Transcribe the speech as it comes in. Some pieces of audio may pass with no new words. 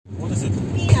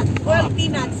Boiled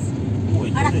peanuts.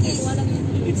 Araki.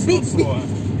 It's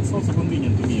not so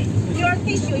convenient to me. Your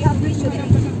tissue, you have tissue there.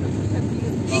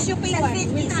 Tissue paper.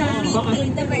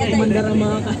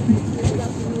 Mandarama ka.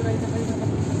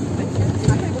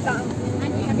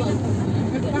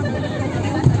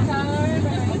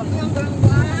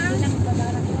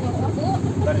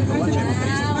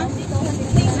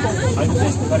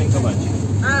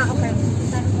 Ah, okay.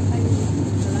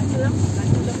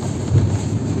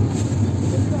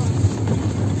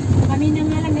 Kami na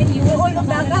nga lang nag-iwan. Uy, ang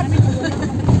dagat.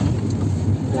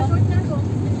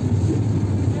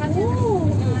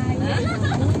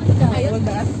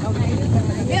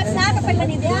 Yes, sana pa pala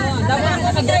nito. Dapat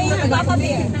nakagay baka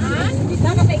beer.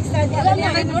 Dapat pa extra dia.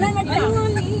 Wala na dito.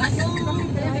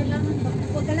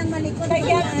 Huwag ka lang malikot.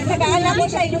 Kaya nag-aalala ko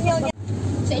siya yung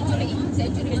century.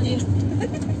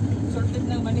 Sorted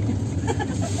ng manikot.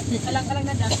 Alang-alang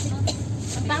na dati.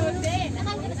 Ang bangon din.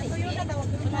 Nakakatuyo na daw.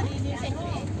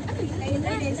 Ayun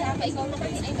na din sa akin. Ikaw naman.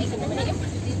 Ay, may ikaw naman.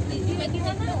 Hindi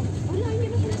na na. Wala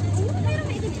yun. Mayroon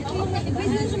na ito.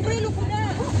 Pwede yung sombrero ko na.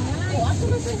 Ako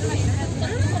na sa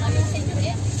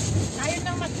ayaw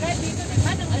nang mag-drive dito.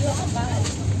 Diba? Nang ayaw ang bahay.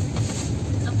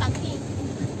 Ang tangki.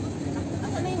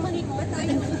 Ako na yung mani ko.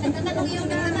 Nagtatanong yun.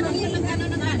 Nagkano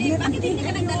ng mani. Bakit hindi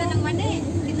ka nagdala ng mani?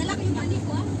 Dinala ko yung mani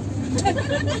ko.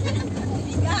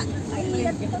 Biga. Ay,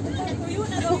 tuyo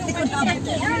na daw yung mani.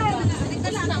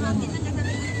 Nagdala na ang akin.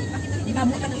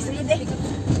 Gamot ang isunod eh.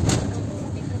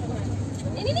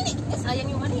 Nini. Sayang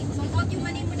yung mani. Sungkot yung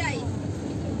mani mo dahil.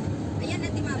 Ayan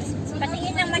natin ma'am.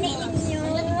 Patingin ng mani ninyo.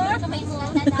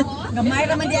 Gamay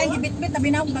raman di ang gibit-bit. Tabi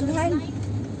na akong baghan.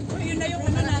 Yun na yung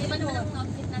ano natin.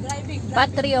 Driving.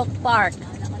 Patriot Park.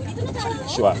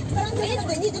 Sure.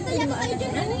 Dito na yung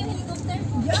helicopter.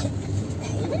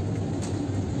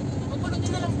 Pupulutin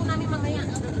na lang po namin mamaya.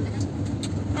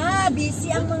 Ah,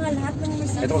 busy ang mga lahat ng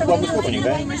Mercedes. Это вот главный вход у них,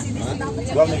 да?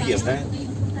 Главный въезд, да?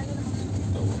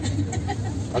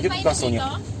 А где тут касса у них?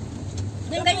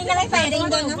 Yung kanina lang firing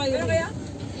doon, no?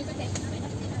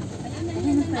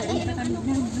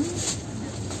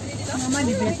 Mama,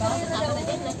 bibili pa?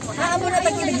 Amo na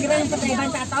pag-ibigira ng patriban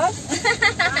sa atos?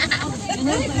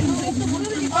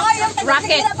 Oh, yung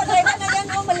Rocket. patriban na yan,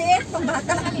 oh, maliit, pang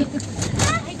bata.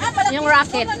 Yung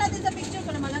rocket. Ito natin sa picture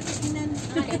para malapit inan.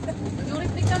 Yung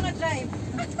replica nga drive.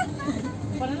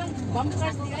 Para lang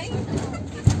bumpers di ay.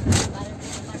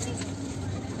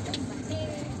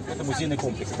 Это музейный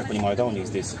комплекс, я так понимаю, да, у них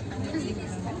здесь?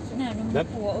 Да?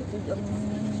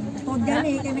 Huwag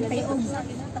gani, kaya nagtayo.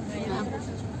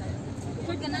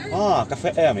 А,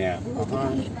 кафе М, я.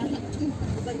 Ага.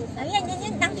 Ayan,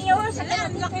 yan, tangki yun.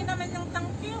 Ang laki naman ng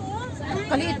tangki yun.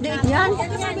 Kaliit-liit yan.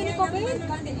 Sabi ni Kobe.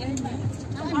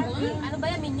 Ano ba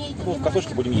yan? Mini? Ну, в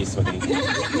кафешке будем есть, смотри.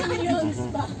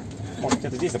 Может,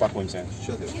 где-то здесь запаркуемся?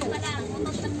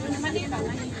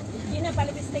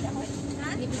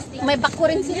 May bako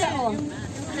rin sila, oh.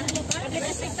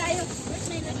 Lipstick tayo.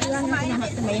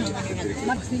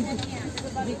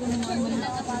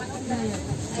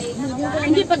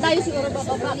 Hindi pa tayo siguro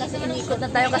bababa kasi inikot na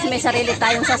tayo kasi may sarili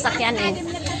tayong sasakyan, eh.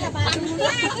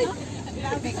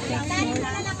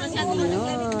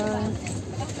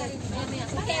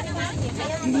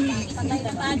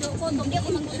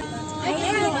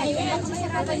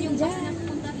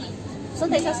 So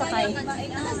tayo sasakay.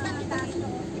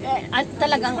 At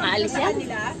talagang aalis yan?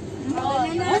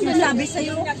 Ano sabi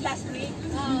sa'yo?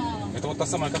 Это вот та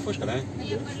самая кафешка, да?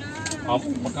 А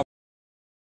пока...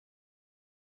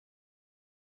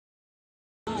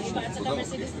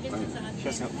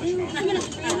 Сейчас я уточню.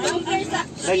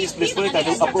 Ladies, please wait, I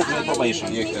will approve the information.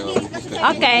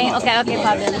 Okay,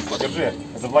 Павел. Держи,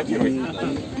 заблокируй.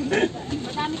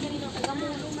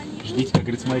 Ждите, как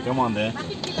говорится, моей команды.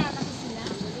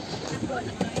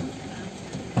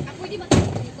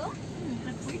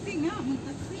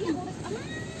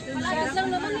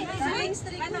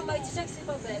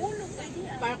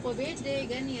 Parko Verde,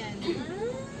 ganyan.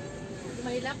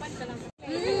 Mahilapan ka lang.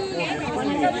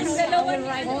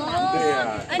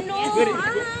 Ano?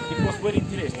 It was very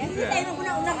interesting.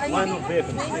 One of them,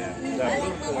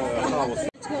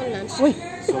 Uy,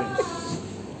 So,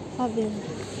 Pavil.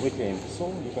 we came.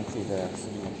 So, you can see the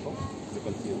souvenir shop. You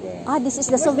can see the... Ah, this is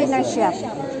the souvenir shop.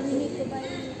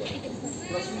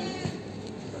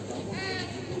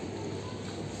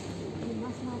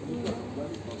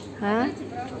 Ha?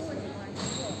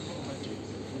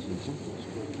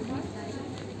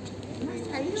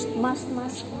 Mas.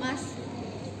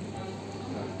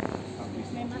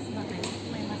 May mas ba kayo?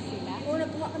 May mas sila? Oo,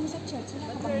 nagkuha kami sa church.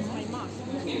 Where's my mask?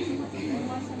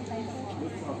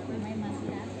 May mas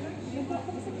na? Nagkuha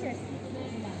kami sa church.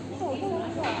 Ito.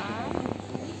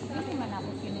 Bakit man ako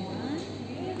kinuha?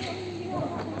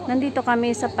 Nandito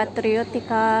kami sa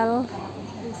Patriotical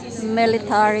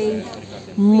Military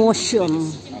Museum.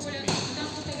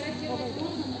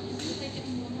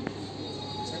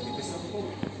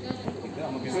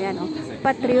 Ayan o,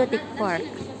 Patriotic Park.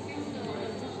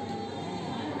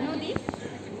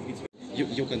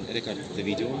 You can record the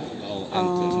video and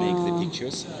make the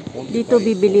pictures. Dito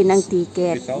bibili ng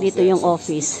ticket. Dito yung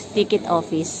office. Ticket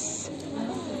office.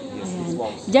 Ayan.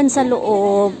 Diyan sa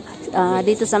loob,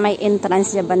 dito sa may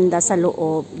entrance niya banda sa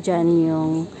loob, diyan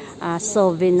yung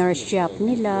souvenir shop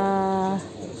nila.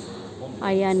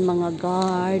 Ayan mga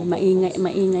guard.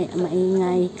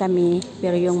 Maingay kami.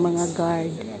 Pero yung mga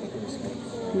guard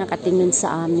nakatingin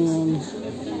sa amin.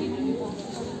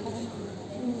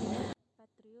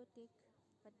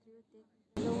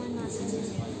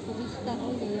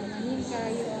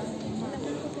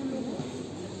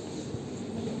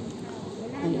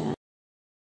 Ayan.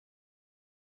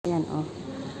 Ayan oh.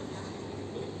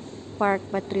 Park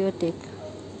Patriotic.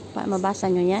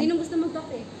 Mabasa nyo yan? Sino gusto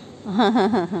magkape?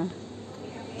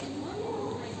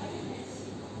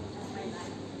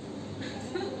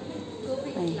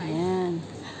 Ayan.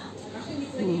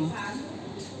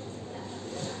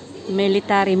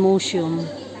 Military Museum.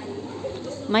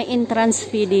 May entrance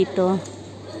fee dito.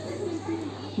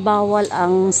 Bawal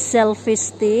ang selfie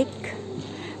stick.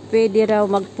 Pwede raw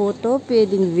magphoto,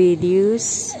 pwedeng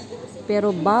videos.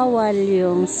 Pero bawal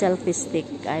yung selfie stick.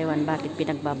 Aywan, bakit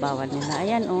pinagbabawal nila?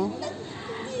 Ayan oh.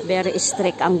 Very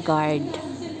strict ang guard.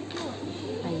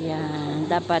 Ayan.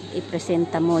 Dapat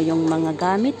ipresenta mo yung mga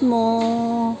gamit mo.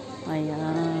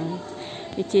 Ayan.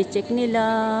 I-check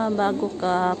nila bago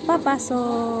ka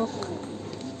papasok.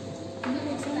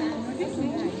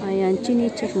 Ayan,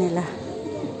 chine-check nila.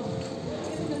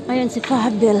 Ayan si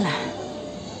Fabel.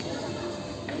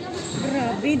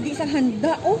 Grabe, di sa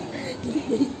handa, oh.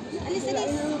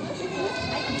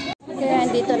 Ayan,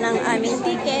 dito ng aming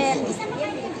ticket.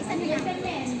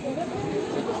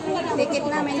 Ticket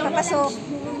namin papasok.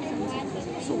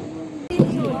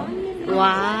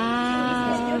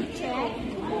 Wow!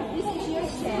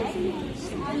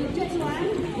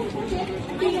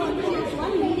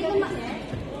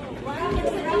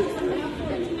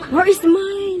 Where is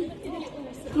mine?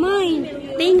 Mine.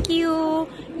 Thank you.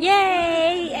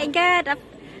 Yay! I got a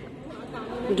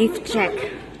gift check.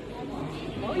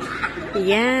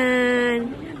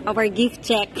 Yan. Our gift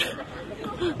check.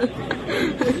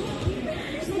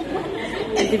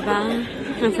 Diba?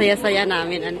 Ang saya-saya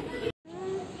namin.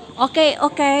 Okay,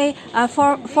 okay.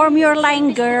 Form your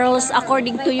line, girls,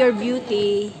 according to your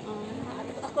beauty.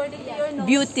 According to your nose.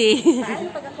 Beauty. Paano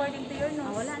pag according to your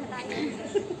nose? Wala na tayo.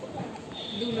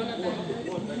 Dulo na tayo.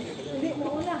 Hindi,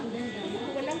 wala.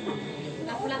 Walang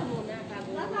na-flat muna.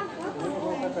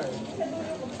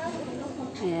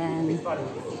 Ayan.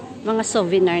 Mga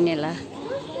souvenir nila.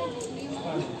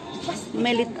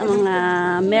 Mga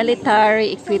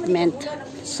military equipment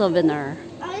souvenir.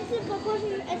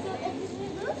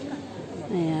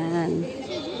 Ayan.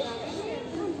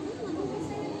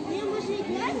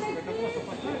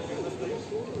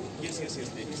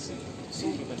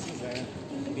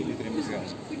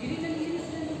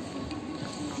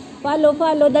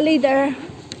 Follow the leader.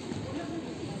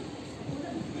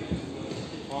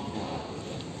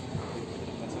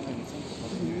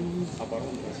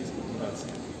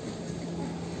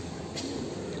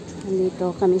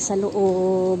 Nandito kami sa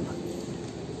loob.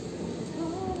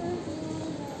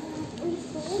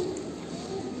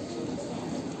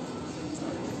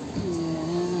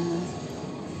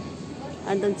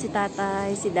 Andun si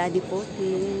tatay, si Daddy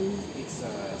Potin. It's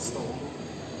a stone.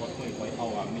 What made by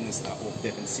our Minister of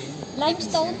Defense.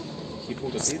 Limestone? He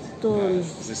put us it. Stone.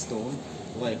 The stone.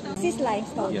 Like. This is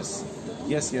limestone. Yes.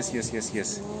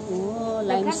 Yes. Oh,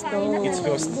 limestone. It's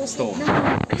first stone.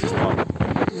 This park.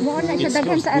 It's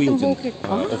first building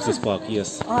of this park.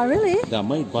 Yes. Oh, really? They're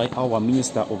made by our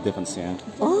Minister of Defense.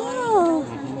 Oh.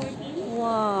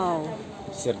 Wow.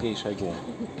 Sergei Shoigu.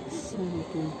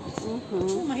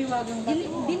 Mahiwagang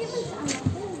bato. Bili mo sa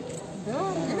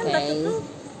Okay.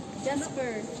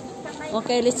 Jasper.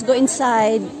 Okay, let's go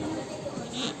inside.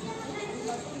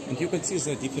 And you can see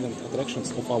the different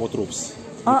attractions of our troops.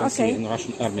 You Oh, can okay. see in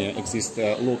Russian army exist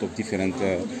a lot of different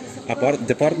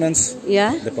departments.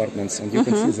 Yeah? Departments, and you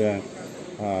can see the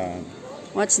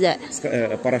What's that?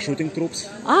 parachuting troops.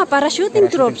 Ah,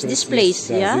 parachuting troops. This place,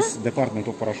 yes, yeah? This department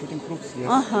of parachuting troops. Yes.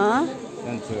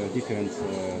 And different.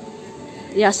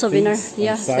 Yeah, souvenir. things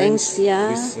Yeah, and signs. thanks.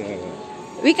 Yeah. This,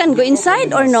 We can go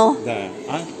inside or no?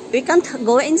 We We can't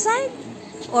go inside?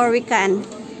 Or we can?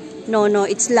 No,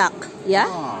 it's lock. Yeah?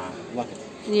 lock it.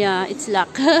 Yeah, it's lock.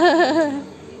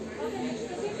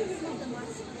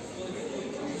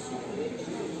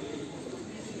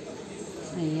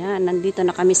 Ayan, nandito na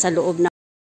kami sa loob ng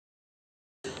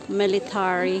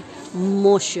military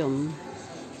museum.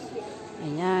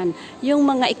 Ayan, yung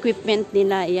mga equipment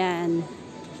nila, ayan.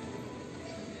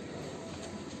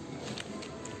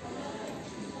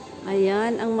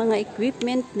 Ayan, ang mga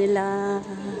equipment nila.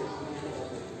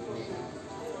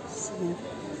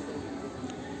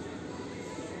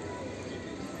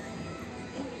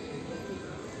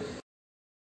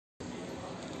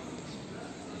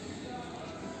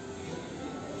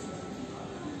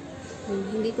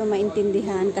 Hindi ko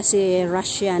maintindihan kasi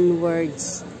Russian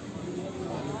words.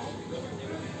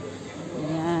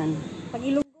 Ayan. Pag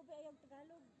Ilonggo ba yung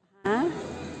Tagalog? Ha?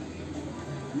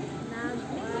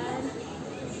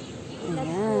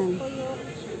 Ayan.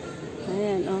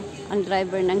 Ayan, oh. Ang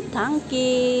driver ng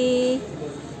tanky.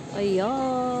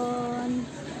 Ayan.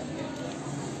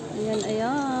 Ayan,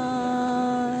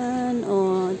 ayan.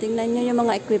 Oh, tingnan nyo yung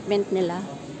mga equipment nila.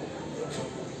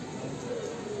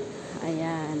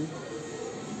 Ayan.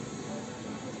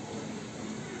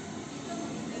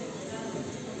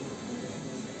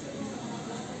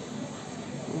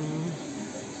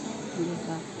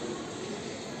 Diba?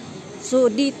 So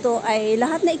dito ay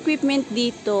lahat na equipment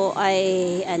dito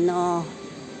ay ano,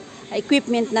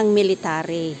 equipment ng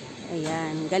military.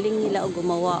 Ayan, galing nila o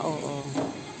gumawa, oo.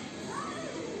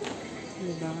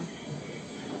 Diba?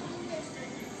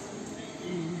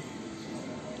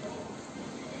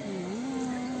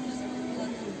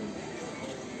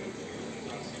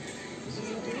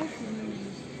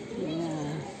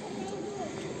 Yeah.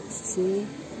 See?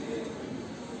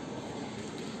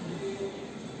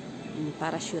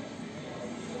 Parachute.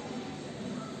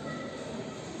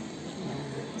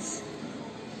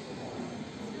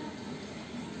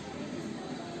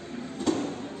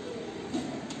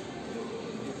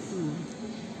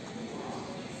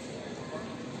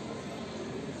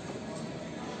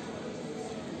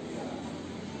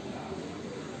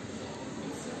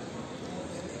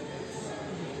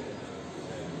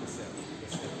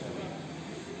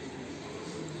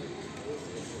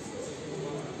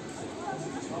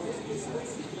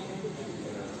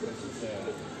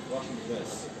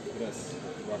 Yes.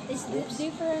 Is it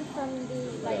different from the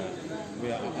like We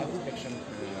are inspection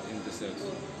in the cells.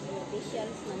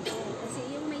 officials man? Kasi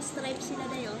yung may stripes sila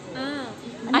na yun.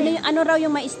 Ano raw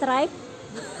yung may stripe?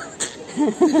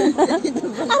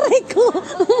 Aray ko.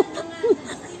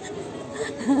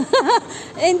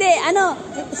 Hindi, ano?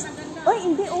 Oy,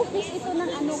 hindi office ito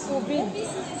ng ano, COVID.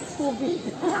 COVID.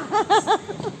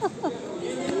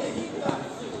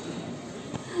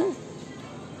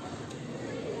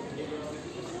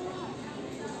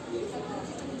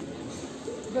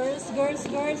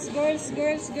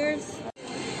 Girls.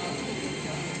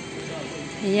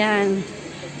 Ayan.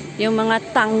 Yung mga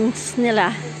tanks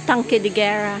nila. Tanke de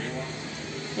guerra.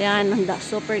 Ayan,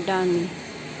 super dami.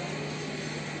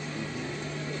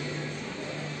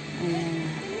 Ayan.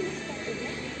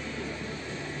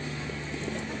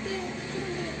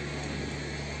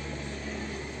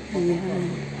 Ayan.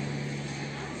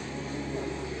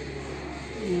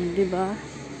 Ayan, diba?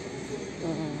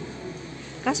 Oo.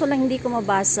 Kaso lang hindi ko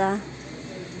mabasa.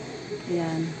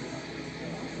 Ayan.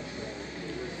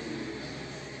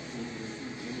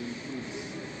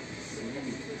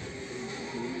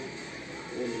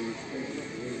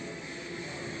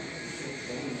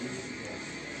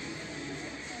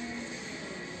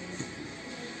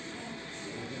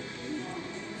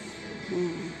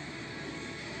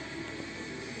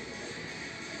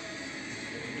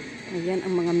 Ayan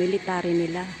ang mga military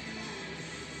nila.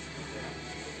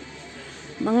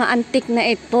 Mga antik na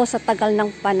ito sa tagal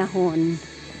ng panahon.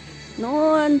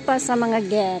 Noon pa sa mga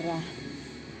gera.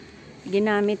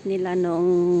 Ginamit nila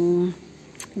noong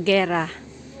gera.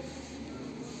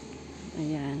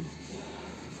 Ayan.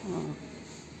 Oh.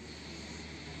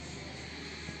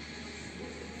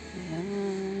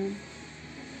 Ayan.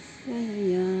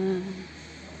 Ayan.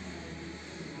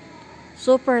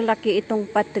 Super laki itong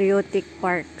Patriotic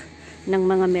Park ng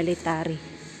mga military.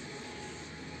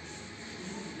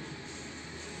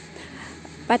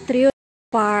 Patriotic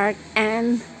Park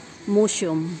and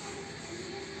Museum.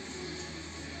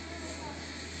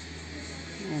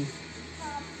 Ayan.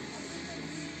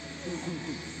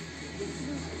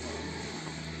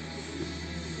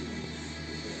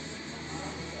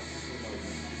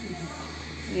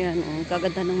 Ayan, oh,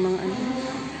 kaganda ng mga ano.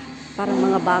 Parang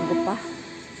mga bago pa.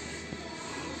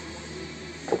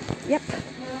 Yep.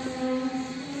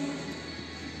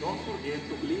 Don't forget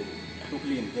to clean. To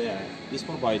clean. Yeah. This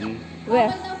for Biden.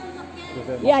 Where?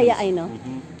 Yeah, I know.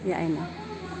 Yeah, I know.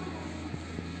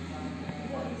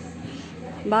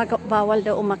 Bawal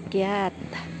daw umakyat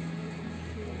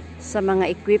sa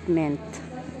mga equipment.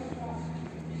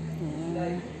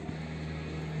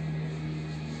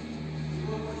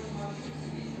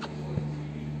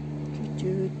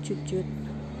 Chut, chut, chut.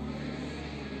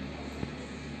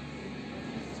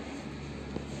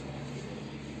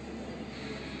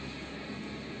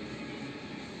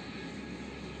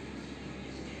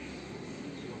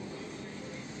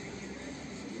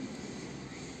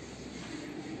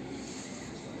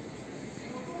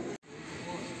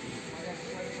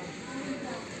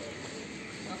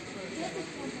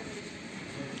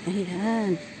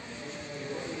 Ayan.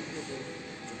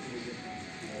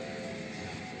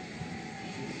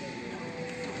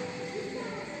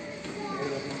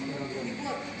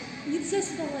 Нельзя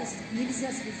сдавать, нельзя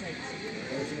связать.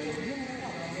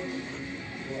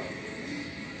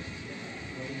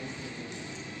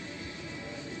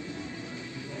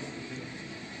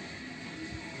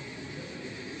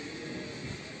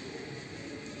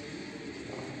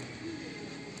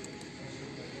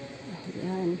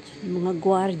 Ayan, yung mga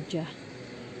gwardya.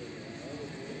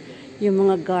 Yung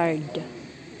mga guard.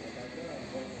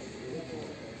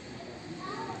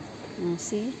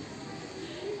 See?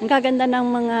 Ang gaganda ng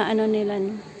mga ano nila,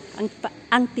 no?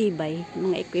 Ang tibay,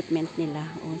 mga equipment nila.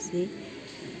 See?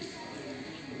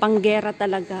 Panggera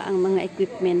talaga ang mga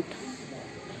equipment.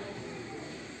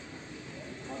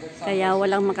 Kaya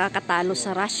walang makakatalo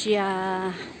sa Russia.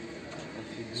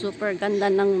 Super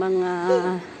ganda ng mga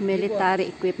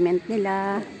military equipment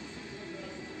nila.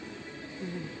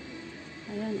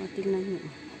 Ayan, o, tingnan nyo.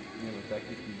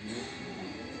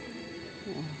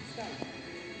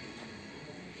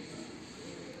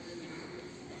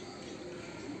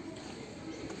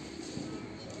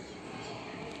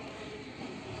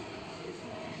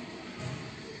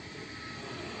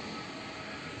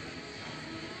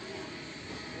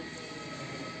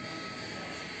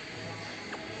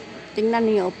 Tingnan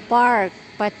niyo, Park,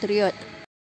 Patriot.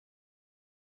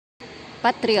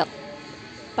 Patriot.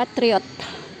 Patriot.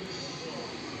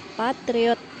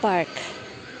 Patriot Park.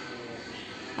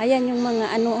 Ayan yung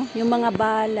mga ano, yung mga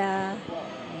bala.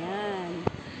 Ayan.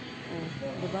 Oh,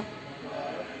 diba?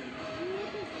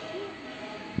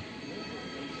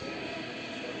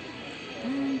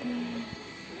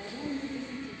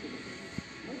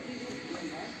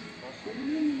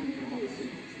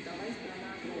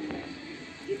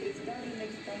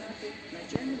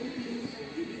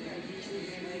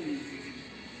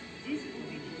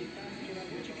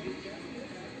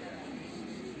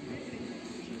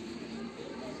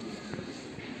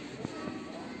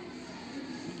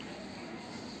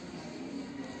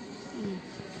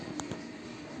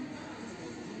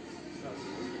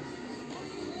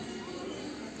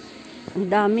 Ang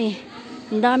dami.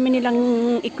 Ang dami nilang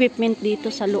equipment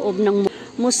dito sa loob ng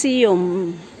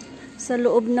museum. Sa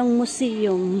loob ng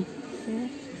museum.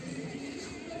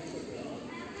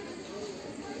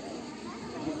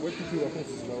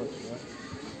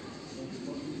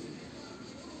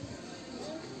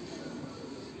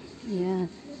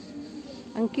 Yeah.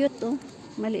 Ang cute, oh.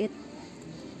 Maliit.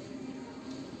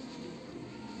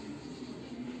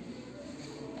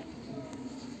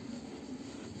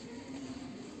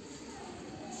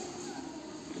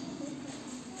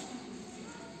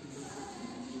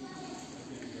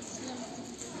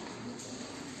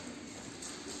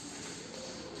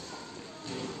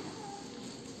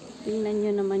 Tingnan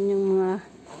nyo naman yung mga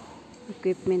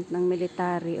equipment ng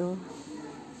military, oh.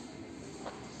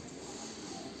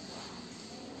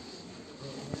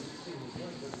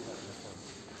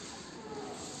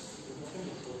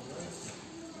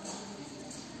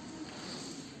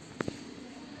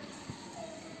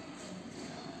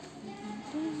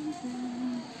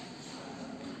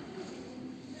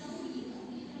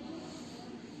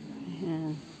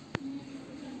 Ayan.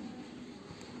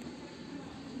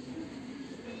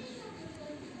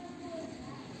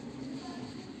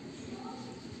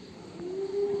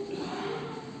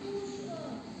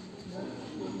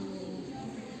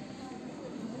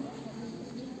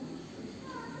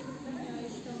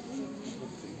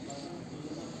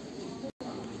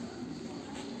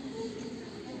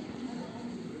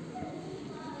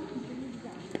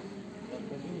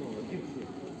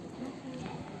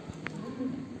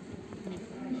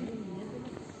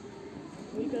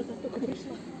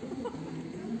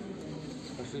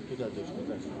 Пошли туда, дочка,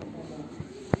 дальше.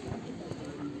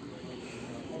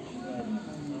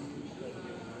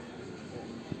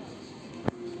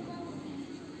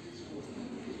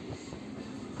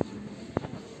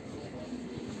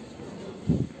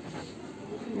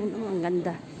 Ano, ang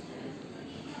ganda.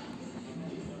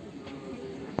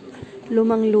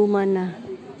 Lumang-luma na.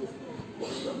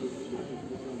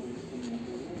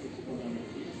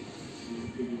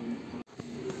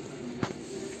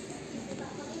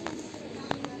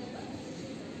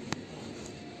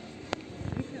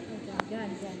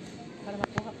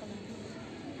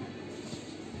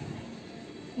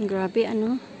 Grabe,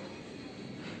 ano?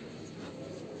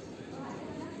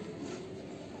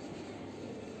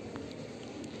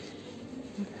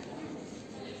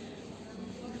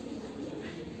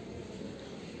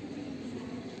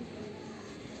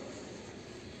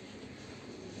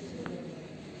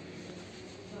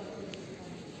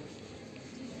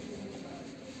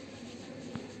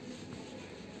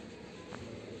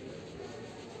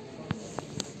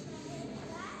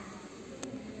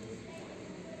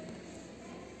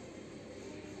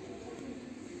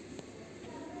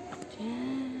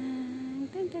 Yan.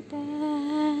 Tan, tan,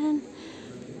 tan.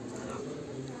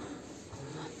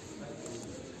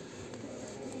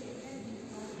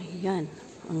 Ayan,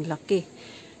 ang laki.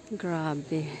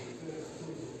 Grabe.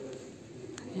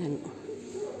 Ayan.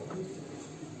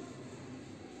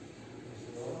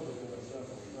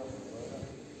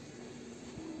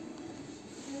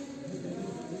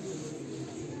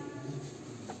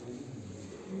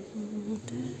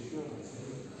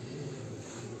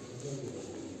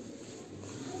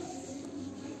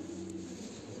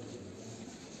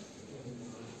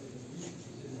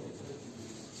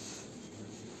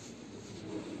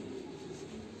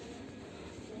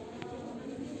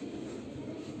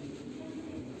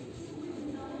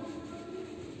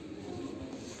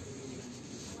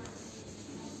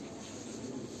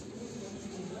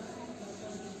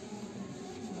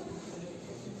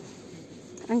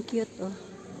 Ang cute, oh.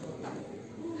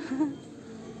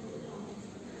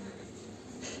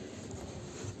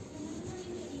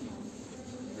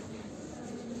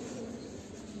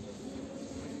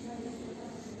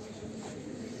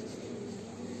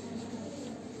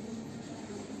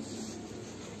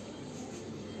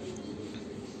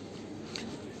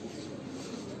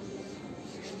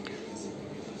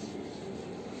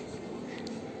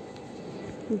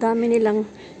 Ang dami nilang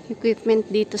equipment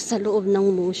dito sa loob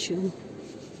ng museum.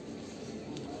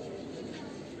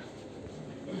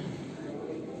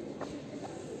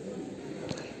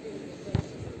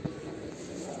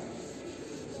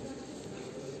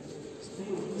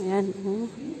 Ayan, oh.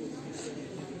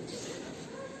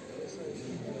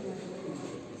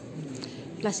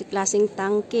 Klase-klaseng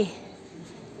tangke.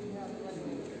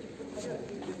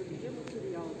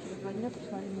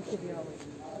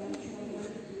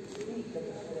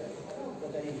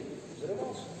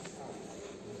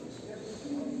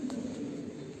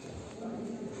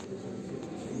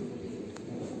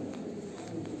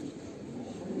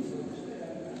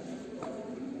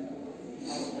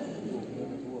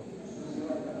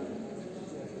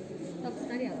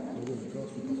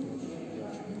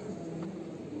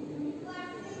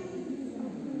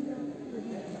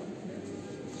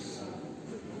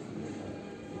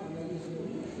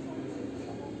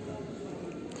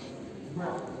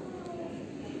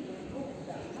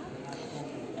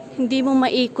 Hindi mo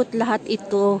maikot lahat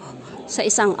ito sa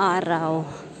isang araw.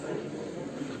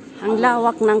 Ang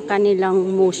lawak ng kanilang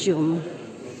museum.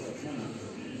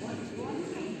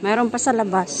 Mayroon pa sa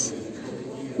labas.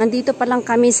 Nandito pa lang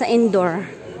kami sa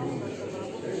indoor.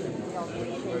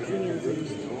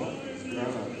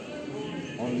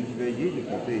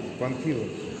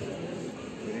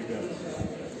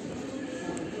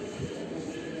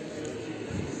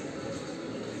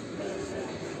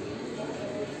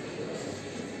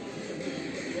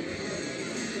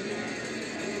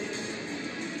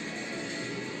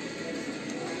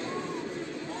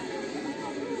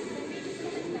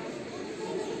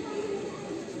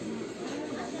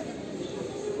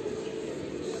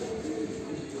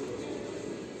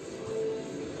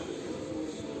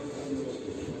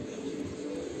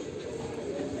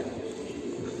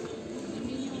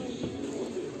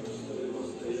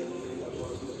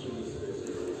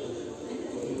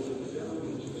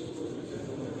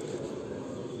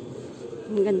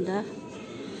 Ang ganda.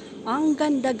 Ang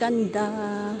ganda-ganda.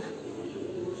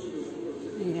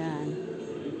 Ayan.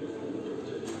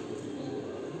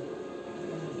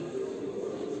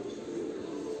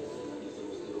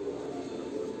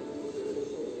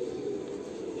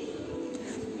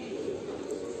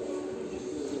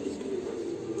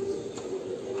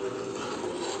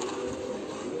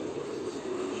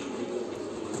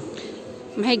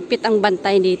 Mahigpit ang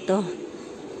bantay dito.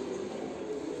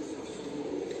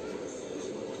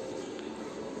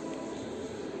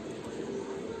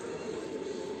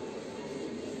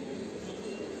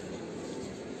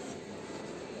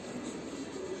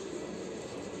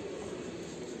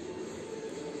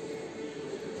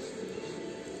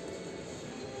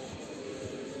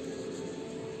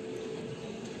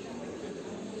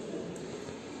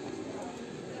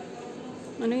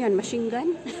 Ano yan? Machine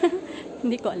gun?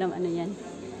 Hindi ko alam ano yan.